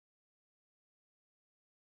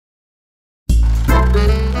Hey,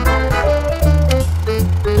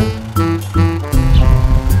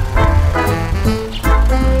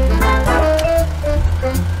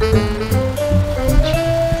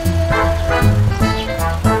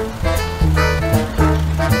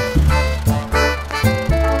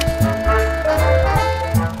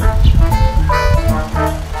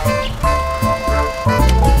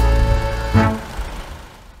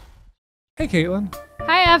 Katelyn.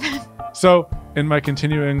 Hi, Evan. So, in my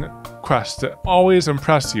continuing quest to always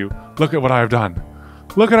impress you, look at what I've done.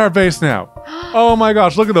 Look at our base now. Oh my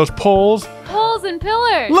gosh, look at those poles. Poles and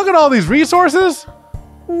pillars. Look at all these resources.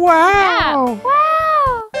 Wow. Yeah.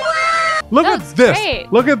 Wow. Look That at looks this.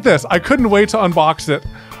 great. Look at this. I couldn't wait to unbox it.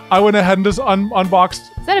 I went ahead and just unboxed.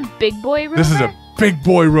 Is that a big boy rover? This is a big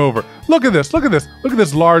boy rover. Look at this. Look at this. Look at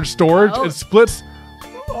this large storage. Oh. It splits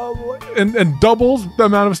and doubles the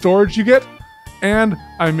amount of storage you get. And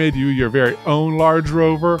I made you your very own large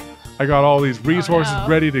rover. I got all these resources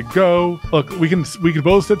ready to go. Look, we can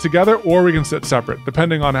both sit together or we can sit separate,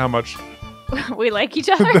 depending on how much we like each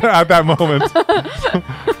other. at that moment.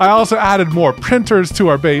 I also added more printers to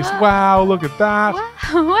our base. Wow, look at that.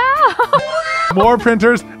 Wow. More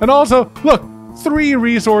printers. And also, look, three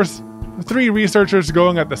researchers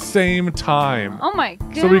going at the same time. Oh my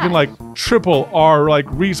god. So we can like triple our like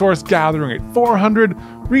resource gathering rate. 400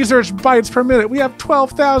 research bytes per minute. We have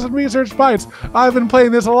 12,000 research bytes. I've been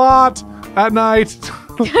playing this a lot at night.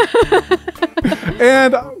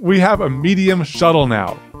 And we have a medium shuttle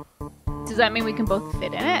now. Does that mean we can both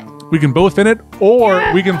fit in it? We can both in it,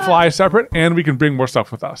 or we can fly separate, and we can bring more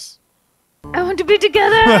stuff with us. I want to be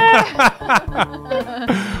together.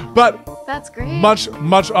 But That's great. much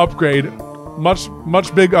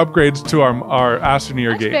big upgrades to our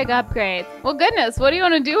Astroneer game. Big upgrade. Well, goodness, what do you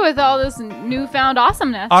want to do with all this newfound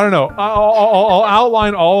awesomeness? I don't know. I'll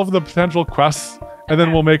outline all of the potential quests, and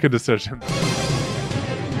then we'll make a decision.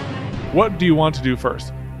 What do you want to do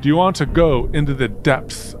first? Do you want to go into the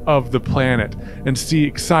depths of the planet and see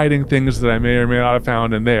exciting things that I may or may not have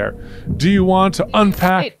found in there? Do you want to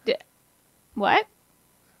unpack... Wait, what?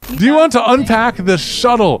 Do you want to unpack the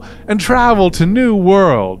shuttle and travel to new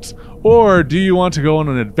worlds? Or do you want to go on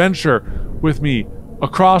an adventure with me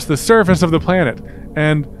across the surface of the planet?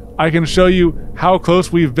 And I can show you how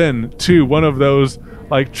close we've been to one of those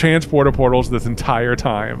like transporter portals this entire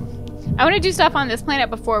time. I want to do stuff on this planet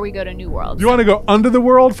before we go to new worlds. Do you want to go under the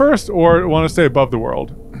world first or want to stay above the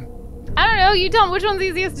world? I don't know. You tell me which one's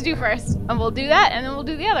easiest to do first. And we'll do that, and then we'll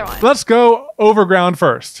do the other one. Let's go overground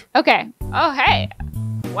first. Okay. Oh, hey.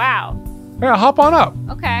 Wow. Yeah, hop on up.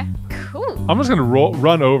 Okay. Cool. I'm just going to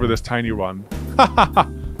run over this tiny one.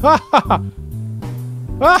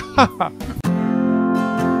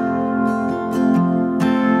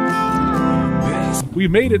 We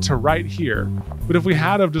made it to right here, but if we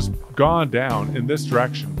had have just gone down in this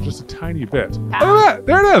direction just a tiny bit. Look at that!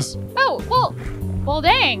 There it is! Oh, well,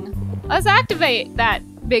 dang. Let's activate that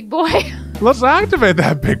big boy. Let's activate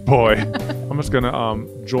that big boy. I'm just gonna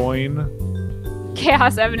join.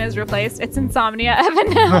 Chaos Evan is replaced. It's Insomnia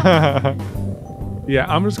Evan now. Yeah,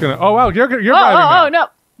 I'm just gonna. Oh wow, you're driving oh now. no.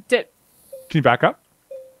 Can you back up?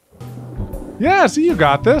 Yeah, see, you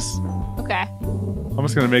got this. Okay. I'm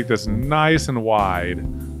just gonna make this nice and wide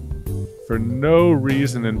for no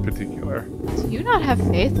reason in particular. Do you not have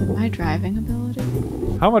faith in my driving ability?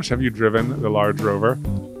 How much have you driven the large rover?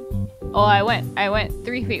 Oh, I went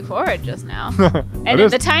 3 feet forward just now. And in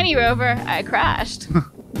the tiny rover, I crashed.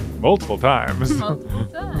 Multiple times. Multiple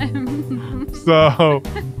times. So,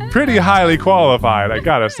 pretty highly qualified, I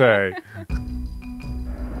gotta say.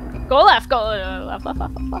 Go left, go left.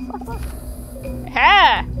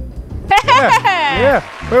 Ha! Yeah.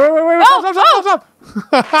 Wait. Stop.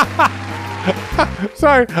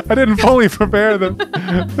 Sorry, I didn't fully prepare them.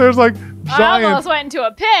 There's like giant... I almost went into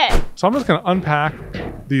a pit. So I'm just gonna unpack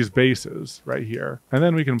these bases right here, and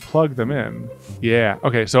then we can plug them in. Yeah,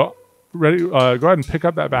 okay, so ready, go ahead and pick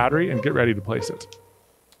up that battery and get ready to place it.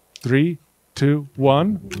 3, 2,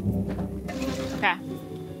 1. Okay.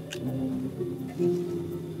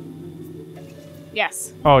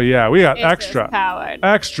 Yes. Oh yeah, we got It's extra. powered.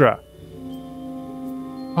 Extra.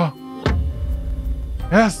 Oh.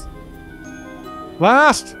 Yes.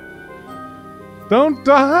 Last. Don't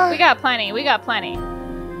die. We got plenty.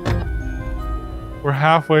 We're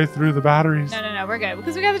halfway through the batteries. No, we're good.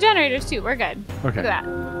 Because we got the generators too. We're good. Okay. Look at that.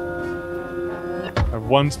 I have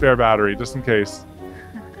one spare battery just in case.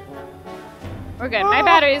 We're good. My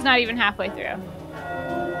battery is not even halfway through.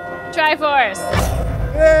 Triforce.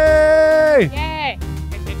 Yay! Yay.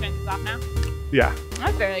 Can you turn this off now? Yeah.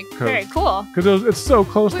 That's very cool. Because it's so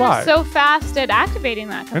close by. We're so fast at activating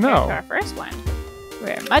that compared to our first one.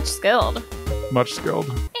 We're much skilled. Much skilled.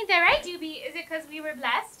 Ain't that right, Doobly? Is it because we were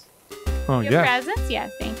blessed? Oh, Your yeah. presence?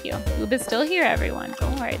 Yes, thank you. Doob is still here, everyone.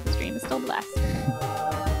 Don't worry, the stream is still blessed.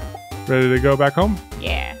 Ready to go back home?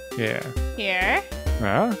 Yeah. Yeah. Here.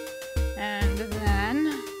 Yeah. And then...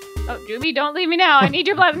 Oh, Doobly, don't leave me now. I need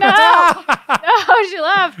your blood. No! No, she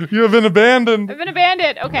left. You have been abandoned. I've been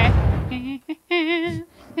abandoned. Okay.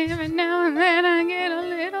 Every now and then I get a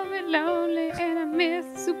little bit lonely and I miss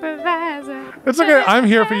the supervisor. It's okay. I'm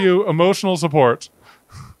here for you. Emotional support.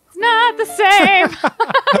 It's not the same.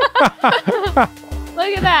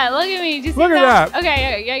 Look at that. Look at me. Did you see Look at that.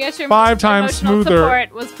 Okay, I guess your 5 times emotional smoother.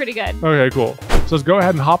 support was pretty good. Okay, cool. So let's go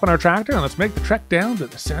ahead and hop on our tractor and let's make the trek down to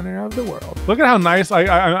the center of the world. Look at how nice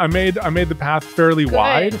I made the path fairly Good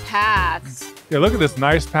wide. paths. Yeah, look at this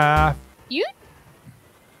nice path. You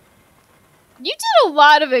did a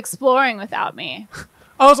lot of exploring without me.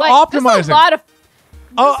 I was optimizing. This is a lot of...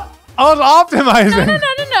 I was optimizing.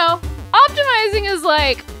 No. Optimizing is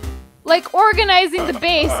like organizing the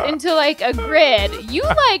base into like a grid. You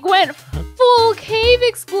like went full cave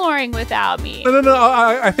exploring without me. No.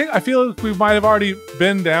 I feel like we might have already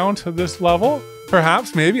been down to this level.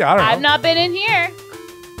 Perhaps, maybe. I don't know. I've not been in here.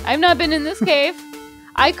 I've not been in this cave.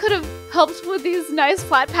 I could have helped with these nice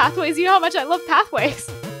flat pathways. You know how much I love pathways.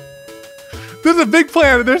 This is a big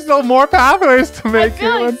planet. There's still more pathways to make. I'm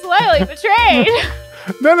feeling slightly betrayed.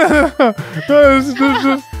 No. This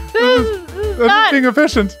is This is not being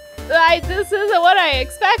efficient. This isn't what I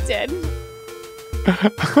expected.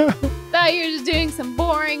 Thought you were just doing some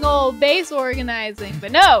boring old base organizing,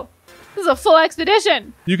 but no, this is a full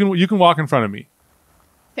expedition. You can walk in front of me.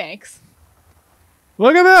 Thanks.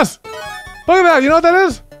 Look at this. Look at that. You know what that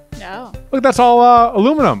is? No. Look, that's all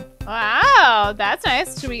aluminum. Wow, that's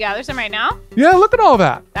nice. Should we gather some right now? Yeah, look at all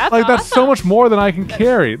that. That's That's so awesome. much more than I can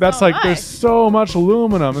carry. That's so like much. there's so much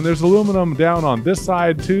aluminum, and there's aluminum down on this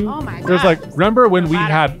side too. Oh my There's God. remember when we Wow.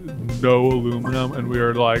 had no aluminum and we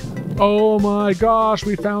were like, oh my gosh,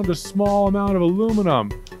 we found a small amount of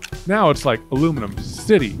aluminum. Now it's like aluminum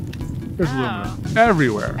city. There's aluminum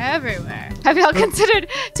everywhere. Everywhere. Have y'all considered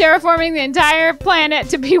terraforming the entire planet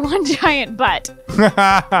to be one giant butt?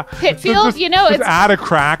 Pitfield, you know, Just it's... add a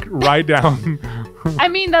crack right down. I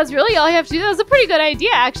mean, that's really all you have to do. That's a pretty good idea,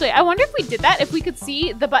 actually. I wonder if we did that, if we could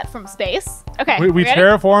see the butt from space. Okay, we ready?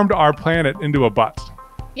 terraformed our planet into a butt.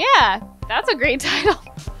 Yeah, that's a great title.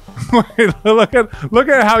 Wait, look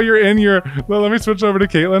at how you're in your. Let me switch over to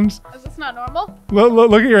Katelyn's. Is this not normal?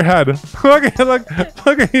 Look at your head. Look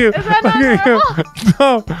at you. Is that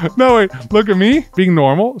not normal? No, wait. Look at me being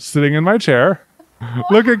normal, sitting in my chair.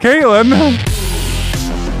 Look at Katelyn.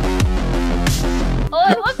 Well,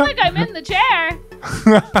 it looks like I'm in the chair.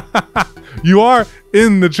 You are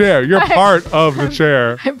in the chair. You're part of the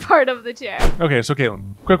chair. I'm part of the chair. Okay, so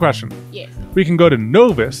Katelyn, quick question. Yes. We can go to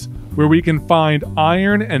Novus, where we can find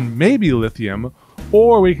iron and maybe lithium,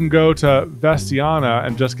 or we can go to Vestiana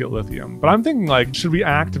and just get lithium. But I'm thinking, should we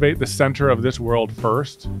activate the center of this world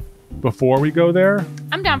first before we go there?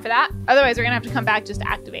 I'm down for that. Otherwise, we're going to have to come back just to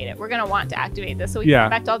activate it. We're going to want to activate this so we can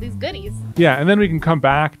collect all these goodies. Yeah, and then we can come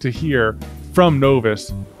back to here from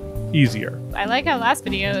Novus easier. I like how last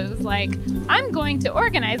video it was like, I'm going to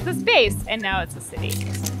organize the space, and now it's a city.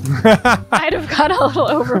 Might have gone a little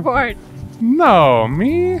overboard. No,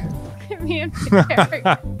 me? Me and Derek.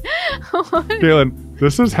 Katelyn,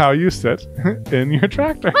 this is how you sit in your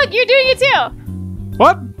tractor. Look, you're doing it too.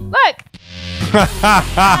 What? Look.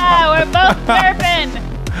 We're both surfing.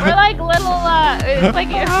 We're like little, it's like...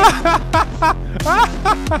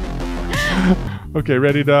 Okay,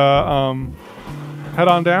 ready to head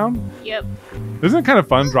on down? Yep. Isn't it kind of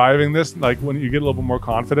fun driving this, when you get a little bit more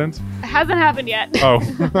confident? It hasn't happened yet. Oh.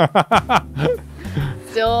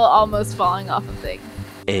 Still almost falling off of things.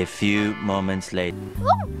 A few moments later.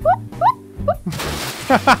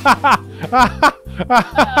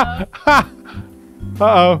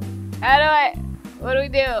 Uh-oh. What do we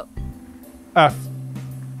do? F.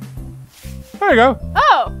 There you go.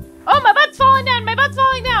 Oh, my butt's falling down. My butt's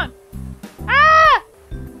falling down. Ah!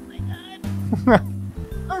 Oh my God.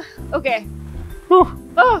 Okay.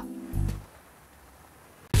 Whew. Oh.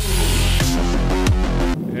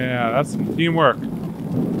 Yeah, that's some teamwork.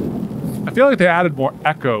 I feel like they added more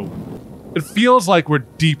echo. It feels like we're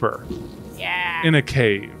deeper Yeah. in a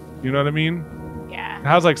cave. You know what I mean? Yeah. It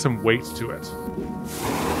has some weight to it.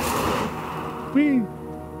 Whee.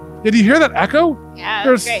 Did you hear that echo? Yeah.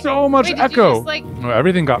 There's great. so much Wait, did echo. You just, Oh,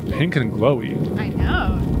 everything got pink and glowy. I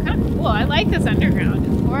know. Kind of cool. I like this underground.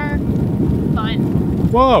 It's more fun.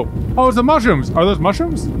 Whoa. Oh, it's the mushrooms. Are those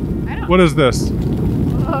mushrooms? I don't. What is this?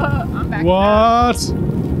 I'm back. What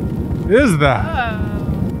is that?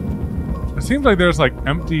 Oh. It seems like there's like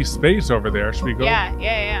empty space over there. Should we go?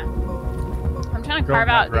 Yeah. I'm trying to carve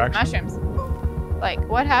out these mushrooms. Like,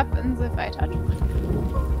 what happens if I touch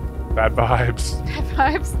one? Bad vibes.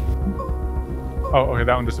 Bad vibes. Oh, okay,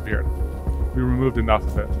 that one disappeared. We removed enough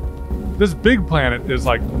of it. This big planet is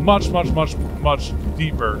like much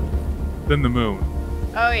deeper than the moon.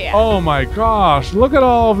 Oh, yeah. Oh my gosh, look at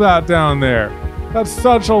all of that down there. That's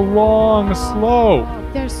such a long slope. Oh,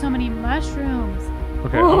 there's so many mushrooms.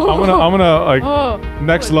 Okay, I'm gonna like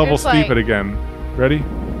next level steep like, it again. Ready?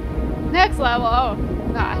 Next level. Oh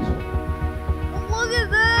gosh. Look at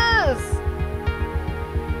this.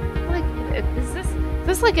 Like, is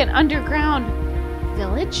this like an underground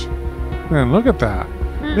village? Man, look at that.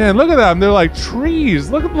 Man, look at that. They're like trees.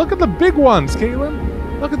 Look at the big ones,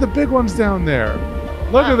 Katelyn. Look at the big ones down there.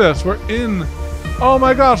 Look at this. We're in. Oh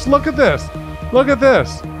my gosh, look at this. Look at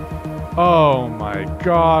this. Oh my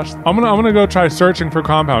gosh. I'm gonna go try searching for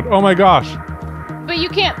compound. Oh my gosh. But you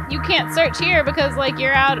can't search here because like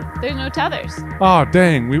you're out. There's no tethers. Oh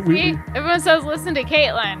dang. See? Everyone says listen to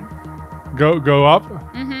Katelyn. Go up.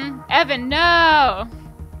 Evan, no.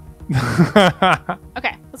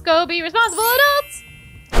 Okay, let's go be responsible adults.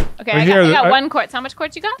 Okay, I got 1 quartz. How much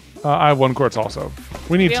quartz you got? I have 1 quartz also.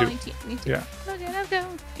 We need two. Need two. Yeah. Okay, let's go.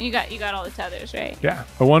 And you got all the tethers, right? Yeah.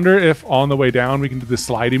 I wonder if on the way down we can do the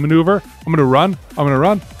sliding maneuver. I'm gonna run. I'm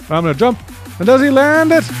gonna jump. And does he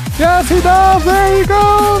land it? Yes, he does. There he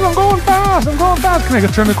goes. I'm going fast. Can I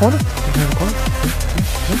just turn the corner?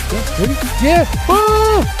 Yeah.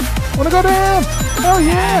 Woo! Wanna go down? Oh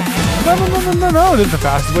yeah. No. This is the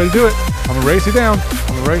fastest way to do it. I'm gonna race you down.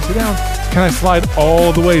 Can I slide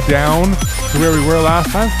all the way down to where we were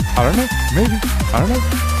last time? I don't know. Maybe. I don't know.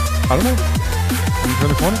 Turn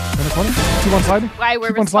the corner. Keep on sliding. Why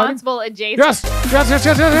we're responsible adjacent. Yes.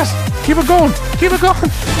 Keep it going.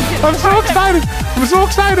 I'm so excited.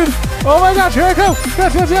 Oh my gosh, here I go.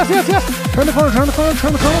 Yes. Turn the corner.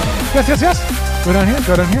 Yes. Go down here.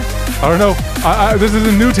 I don't know. This is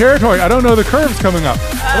a new territory. I don't know the curves coming up.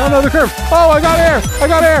 Oh, I got air. I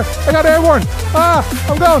got airborne.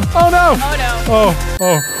 I'm going. Oh no. Oh.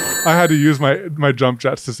 I had to use my jump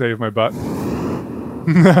jets to save my butt.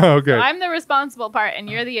 Okay. So I'm the responsible part and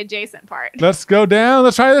you're the adjacent part. Let's go down.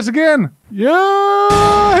 Let's try this again.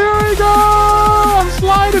 Yeah, here we go. I'm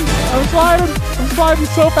sliding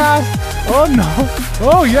so fast. Oh no.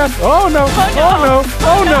 Oh yes. Oh no.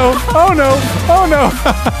 Oh no.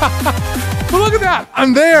 Look at that.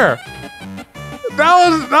 I'm there.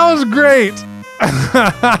 That was great.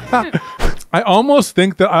 I almost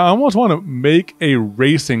think that I almost want to make a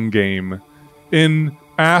racing game in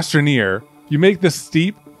Astroneer. You make this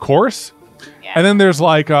steep course, and then there's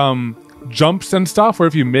like jumps and stuff where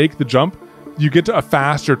if you make the jump, you get to a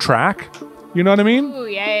faster track. You know what I mean? Ooh,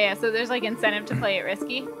 yeah. So there's like incentive to play it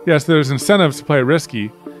risky. Yes, there's incentives to play it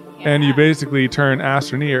risky, and you basically turn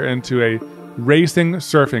Astroneer into a racing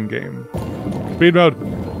surfing game. Speed mode.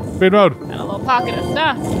 And a little pocket of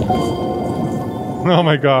stuff. Oh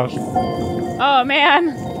my gosh. Oh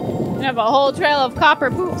man. We have a whole trail of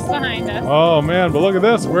copper poops behind us. Oh man, but look at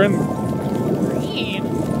this. We're in green.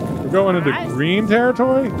 We're going into green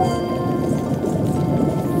territory?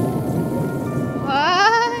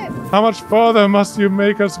 What? How much further must you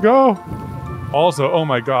make us go? Also, oh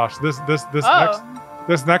my gosh, this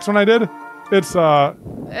next one I did, it's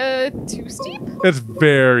too steep? It's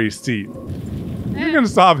very steep. You can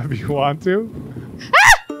stop if you want to.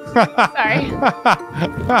 Sorry.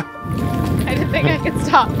 I didn't think I could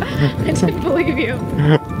stop. I didn't believe you.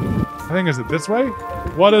 I think, is it this way?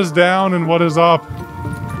 What is down and what is up?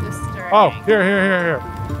 Oh, here.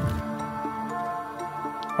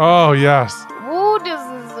 Oh, yes. Oh, this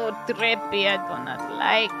is so trippy. I do not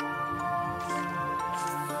like.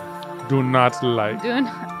 Do not like. Do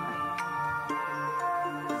not.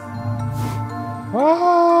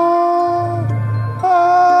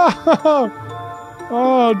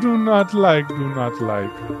 Oh, do not like.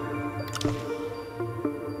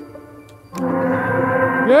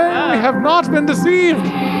 Yay, we have not been deceived.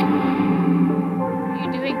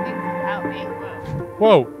 You're doing things without me.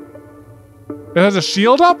 Whoa. It has a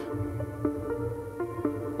shield up?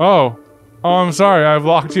 Oh, I'm sorry. I've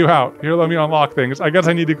locked you out. Here, let me unlock things. I guess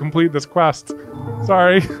I need to complete this quest.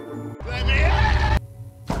 Sorry.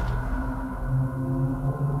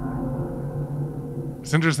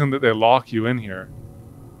 It's interesting that they lock you in here.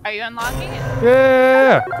 Are you unlocking it?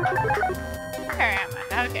 Yeah. Where am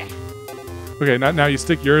I? Okay. Okay, now you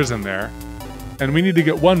stick yours in there. And we need to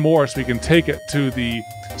get one more so we can take it to the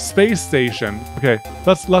space station. Okay,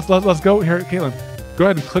 let's go here, Katelyn. Go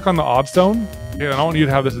ahead and click on the odd stone. Yeah, I want you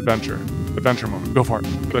to have this adventure moment. Go for it.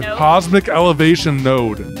 The cosmic elevation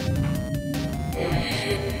node.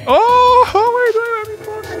 Oh my God.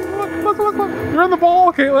 Look. You're in the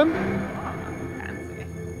ball, Katelyn. Fancy.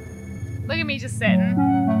 Look at me just sitting.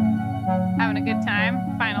 Having a good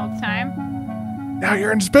time. Fine old time. Now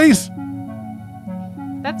you're in space.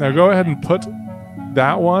 That's Now go ahead and put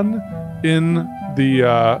that one in the,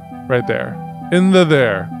 right there. In the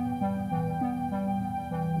there.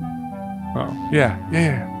 Oh, yeah.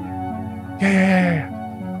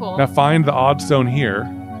 cool. Now find the odd stone here.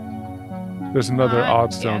 There's another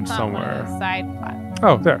odd stone it's on one of somewhere. the side plots.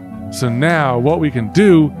 Oh, there. So now what we can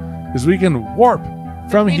do is we can warp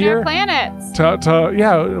from Between here our planets. to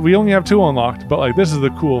yeah, we only have 2 unlocked, but like this is the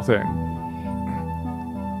cool thing.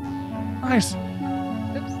 Nice.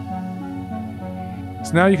 Oops.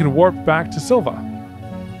 So now you can warp back to Silva.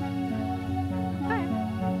 Okay.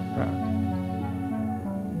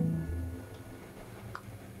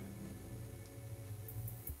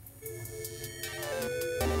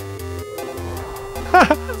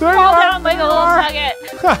 There you Fall are. down like a There you little are. nugget.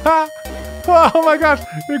 Oh my gosh,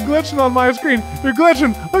 you're glitching on my screen. You're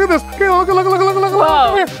glitching. Look at this. Okay, look over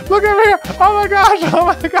here. Look over here. Oh my gosh. Oh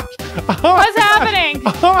my gosh. Oh What's happening?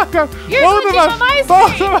 Oh my god. You're Both of glitching us. on my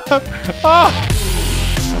Both screen. of us. Oh.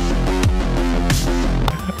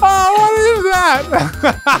 Oh, what is that?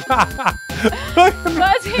 Look at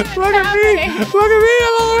What's even Look at me! happening? Look at me!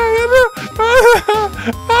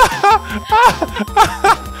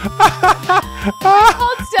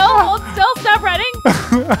 Hold still, stop running.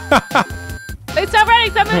 Wait, stop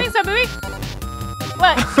running, stop moving.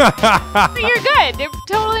 What? You're good. You're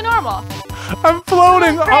totally normal. I'm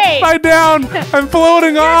floating Great. upside down. I'm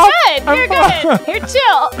floating off. You're good. You're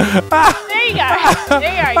chill. There you go.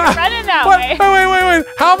 There you are. You're running that way. Wait.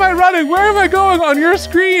 How am I running? Where am I going on your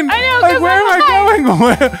screen? I know, Like, 'cause where am I going?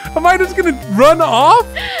 Where, am I just gonna run off?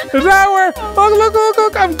 Is that where?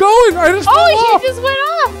 Look. I'm going. I just fell Oh, you off. just went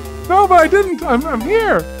off. No, but I didn't. I'm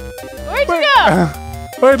here. Where'd you go?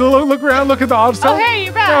 Wait, look around. Look at the odd stuff. Oh, hey,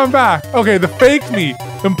 you're back. Now I'm back. Okay, the fake me,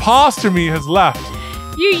 imposter me has left.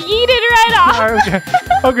 You yeeted right off.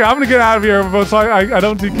 Okay, I'm gonna get out of here, but so I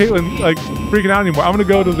don't see Katelyn like freaking out anymore. I'm gonna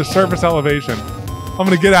go to the surface elevation. I'm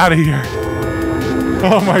gonna get out of here.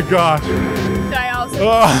 Oh my gosh. Did I also?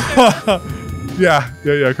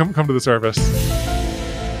 Yeah. Come to the surface.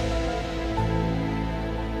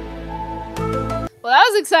 Well, that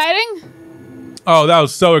was exciting. Oh, that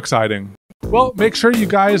was so exciting. Well, make sure you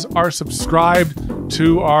guys are subscribed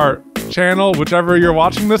to our channel, whichever you're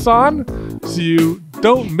watching this on, so you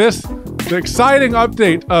don't miss the exciting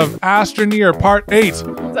update of Astroneer Part 8,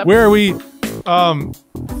 where we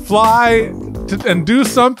fly and do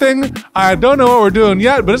something. I don't know what we're doing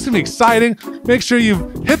yet, but it's gonna be exciting. Make sure you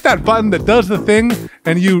hit that button that does the thing,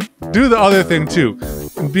 and you do the other thing too.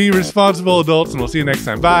 And be responsible adults, and we'll see you next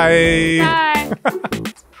time. Bye. Bye.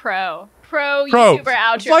 Pro YouTuber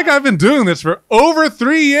outro. It's like I've been doing this for over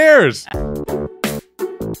 3 years.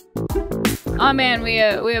 Oh man, we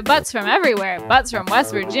have butts from everywhere. Butts from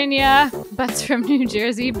West Virginia, butts from New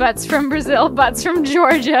Jersey, butts from Brazil, butts from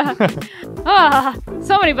Georgia.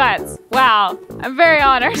 So many butts. Wow, I'm very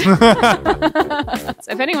honored.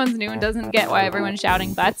 So if anyone's new and doesn't get why everyone's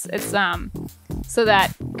shouting butts, it's so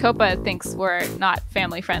that Copa thinks we're not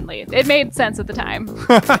family friendly. It made sense at the time.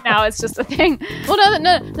 Now it's just a thing. Well,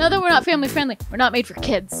 now that we're not family friendly, we're not made for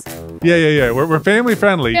kids. Yeah. We're family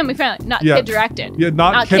friendly. Family friendly, not Yeah. kid directed. Yeah,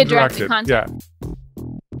 not kid directed content.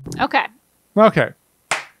 Okay. Okay.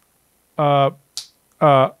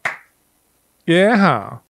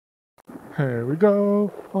 Yeah. Here we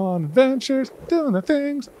go on adventures, doing the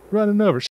things, running over